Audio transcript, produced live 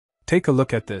Take a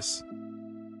look at this.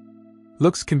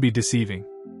 Looks can be deceiving.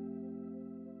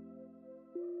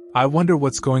 I wonder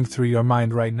what's going through your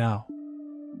mind right now.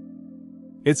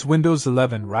 It's Windows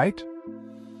 11, right?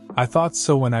 I thought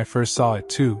so when I first saw it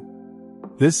too.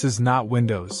 This is not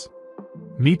Windows.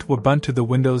 Meet Ubuntu, the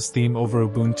Windows theme over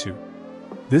Ubuntu.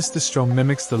 This distro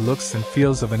mimics the looks and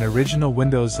feels of an original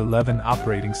Windows 11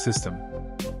 operating system.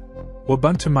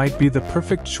 Ubuntu might be the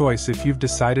perfect choice if you've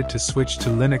decided to switch to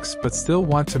Linux but still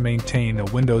want to maintain a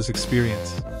Windows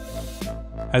experience.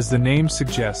 As the name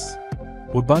suggests,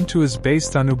 Ubuntu is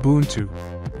based on Ubuntu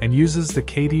and uses the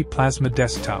KDE Plasma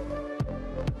desktop,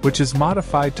 which is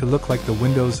modified to look like the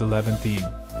Windows 11 theme.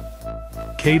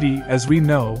 KDE, as we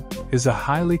know, is a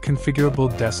highly configurable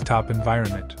desktop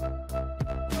environment.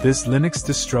 This Linux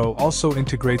distro also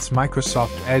integrates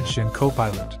Microsoft Edge and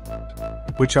Copilot,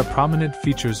 which are prominent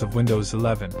features of Windows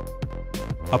 11.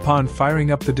 Upon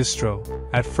firing up the distro,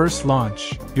 at first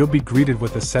launch, you'll be greeted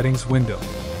with a settings window,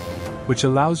 which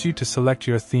allows you to select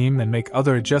your theme and make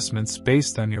other adjustments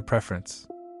based on your preference.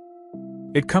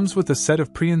 It comes with a set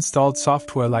of pre-installed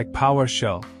software like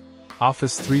PowerShell,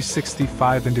 Office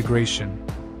 365 integration,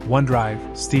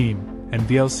 OneDrive, Steam, and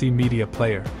VLC Media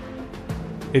Player.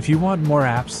 If you want more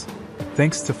apps,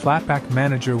 thanks to Flatpak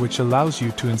Manager, which allows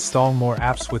you to install more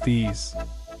apps with ease.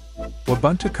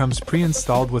 Ubuntu comes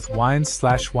pre-installed with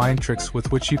Wine/Winetricks,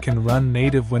 with which you can run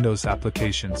native Windows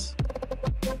applications.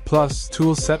 Plus,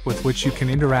 Toolset, with which you can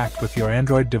interact with your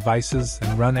Android devices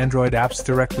and run Android apps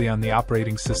directly on the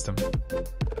operating system.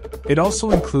 It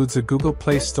also includes a Google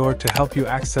Play Store to help you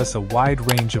access a wide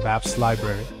range of apps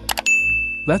library.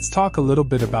 Let's talk a little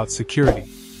bit about security.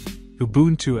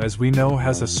 Ubuntu, as we know,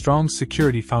 has a strong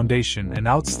security foundation and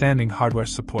outstanding hardware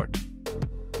support.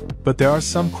 But there are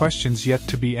some questions yet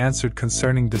to be answered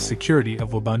concerning the security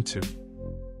of Ubuntu.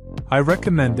 I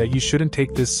recommend that you shouldn't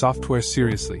take this software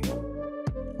seriously,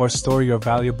 or store your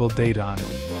valuable data on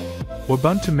it.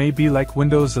 Ubuntu may be like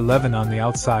Windows 11 on the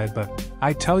outside, but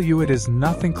I tell you, it is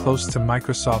nothing close to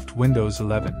Microsoft Windows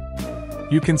 11.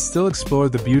 You can still explore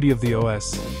the beauty of the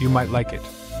OS, you might like it.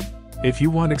 If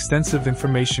you want extensive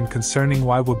information concerning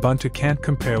why Ubuntu can't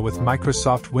compare with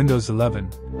Microsoft Windows 11,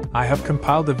 I have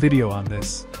compiled a video on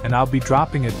this, and I'll be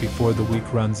dropping it before the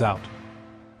week runs out.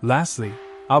 Lastly,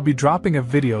 I'll be dropping a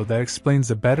video that explains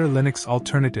a better Linux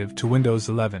alternative to Windows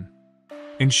 11.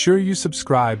 Ensure you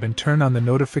subscribe and turn on the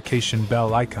notification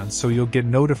bell icon so you'll get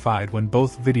notified when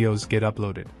both videos get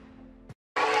uploaded.